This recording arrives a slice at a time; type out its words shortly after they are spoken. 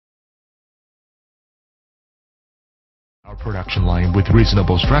Our production line with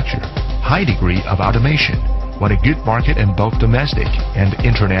reasonable structure, high degree of automation, won a good market in both domestic and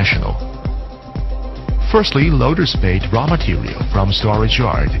international. Firstly, loaders paid raw material from storage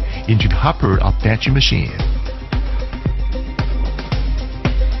yard into the hopper of batching machine.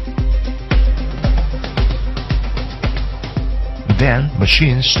 Then,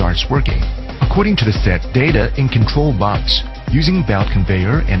 machine starts working according to the set data in control box. Using belt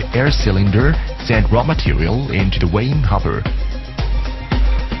conveyor and air cylinder, send raw material into the weighing hopper.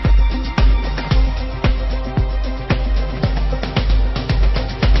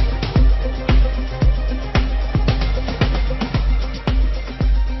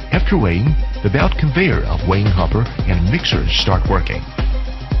 After weighing, the belt conveyor of weighing hopper and mixer start working.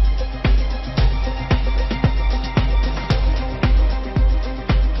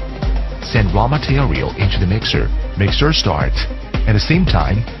 Send raw material into the mixer. Mixer starts. At the same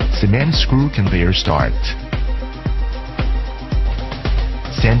time, cement screw conveyor starts.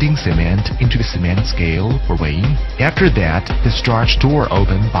 Sending cement into the cement scale for weighing. After that, the starch door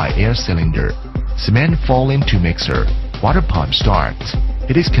opened by air cylinder. Cement fall into mixer. Water pump starts.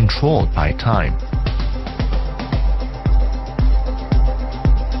 It is controlled by time.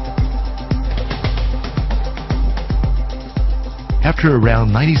 After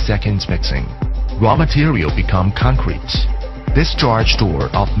around 90 seconds mixing, raw material become concrete. Discharge door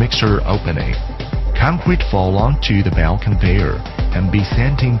of mixer opening. Concrete fall onto the belt conveyor and be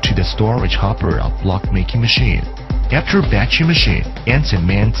sent into the storage hopper of block making machine. After batching machine and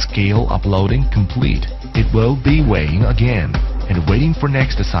cement scale uploading complete, it will be weighing again and waiting for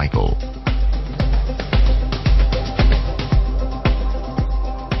next cycle.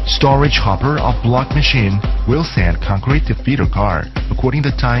 Storage hopper of block machine will send concrete to feeder car according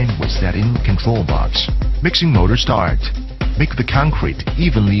to time was set in control box. Mixing motor start. Make the concrete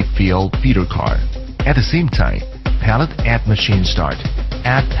evenly fill feeder car. At the same time, pallet add machine start.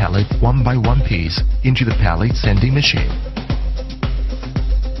 Add pallet one by one piece into the pallet sending machine.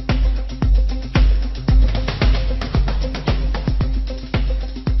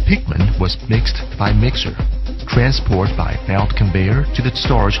 Pigment was mixed by mixer. Transport by belt conveyor to the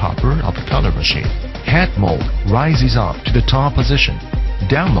storage hopper of the color machine. Head mold rises up to the top position.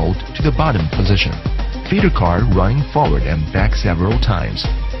 Down mold to the bottom position. Feeder car running forward and back several times.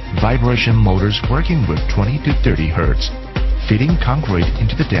 Vibration motors working with 20 to 30 Hz. Feeding concrete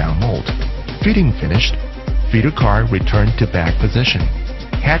into the down mold. Feeding finished. Feeder car returned to back position.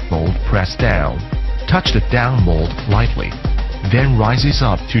 Head mold pressed down. Touch the down mold lightly. Then rises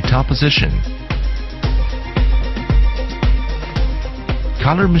up to top position.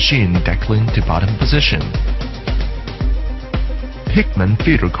 Color machine decline to bottom position. Pigment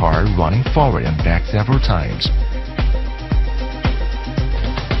feeder car running forward and back several times.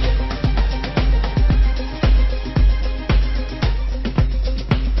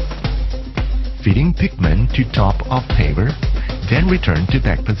 Feeding pigment to top of paper, then return to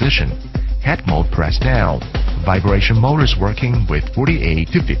back position. Head mold pressed down. Vibration motors working with 48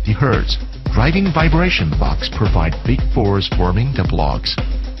 to 50 Hz. Driving vibration box provide big force forming the blocks.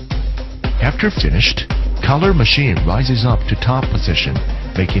 After finished, color machine rises up to top position,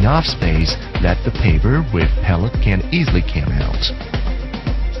 making enough space that the paper with pellet can easily come out.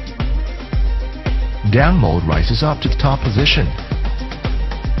 Down mold rises up to the top position.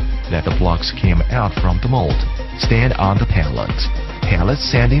 Let the blocks come out from the mold. Stand on the pallet. Pallet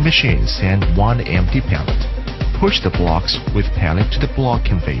sanding machine send one empty pallet. Push the blocks with pallet to the block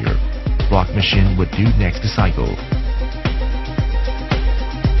conveyor. Block machine would do next cycle.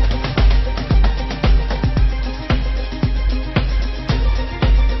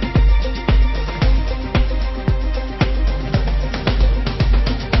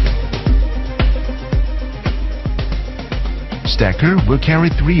 Stacker will carry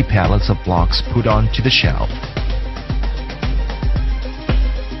 3 pallets of blocks put onto the shelf.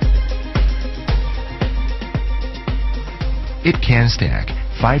 It can stack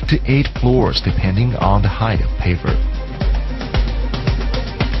 5 to 8 floors depending on the height of paper.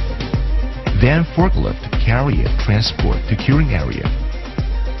 Then forklift carry and transport to curing area.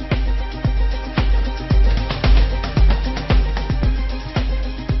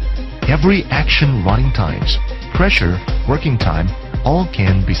 Every action running times, pressure, working time, all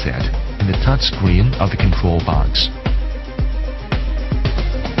can be set in the touch screen of the control box.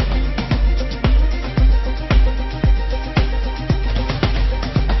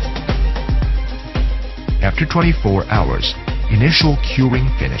 After 24 hours, initial curing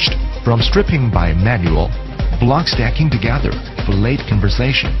finished. From stripping by manual, block stacking together for late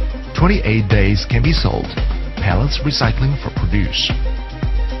conversion, 28 days can be sold. Pallets recycling for produce.